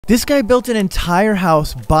This guy built an entire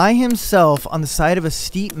house by himself on the side of a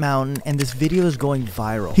steep mountain, and this video is going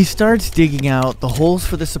viral. He starts digging out the holes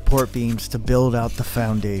for the support beams to build out the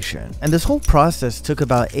foundation. And this whole process took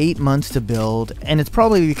about 8 months to build, and it's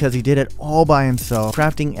probably because he did it all by himself,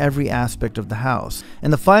 crafting every aspect of the house.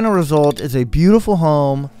 And the final result is a beautiful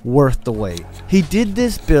home worth the wait. He did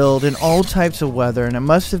this build in all types of weather, and it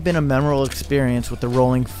must have been a memorable experience with the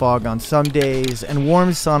rolling fog on some days and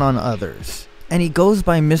warm sun on others. And he goes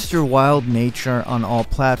by Mr. Wild Nature on all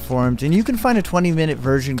platforms, and you can find a 20-minute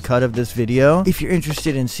version cut of this video if you're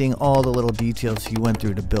interested in seeing all the little details he went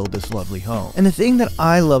through to build this lovely home. And the thing that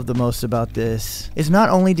I love the most about this is not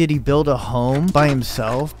only did he build a home by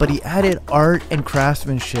himself, but he added art and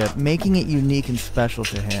craftsmanship, making it unique and special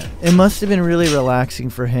to him. It must have been really relaxing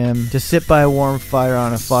for him to sit by a warm fire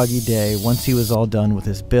on a foggy day once he was all done with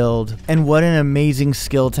his build. And what an amazing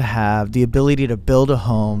skill to have, the ability to build a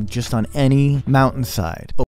home just on any mountainside.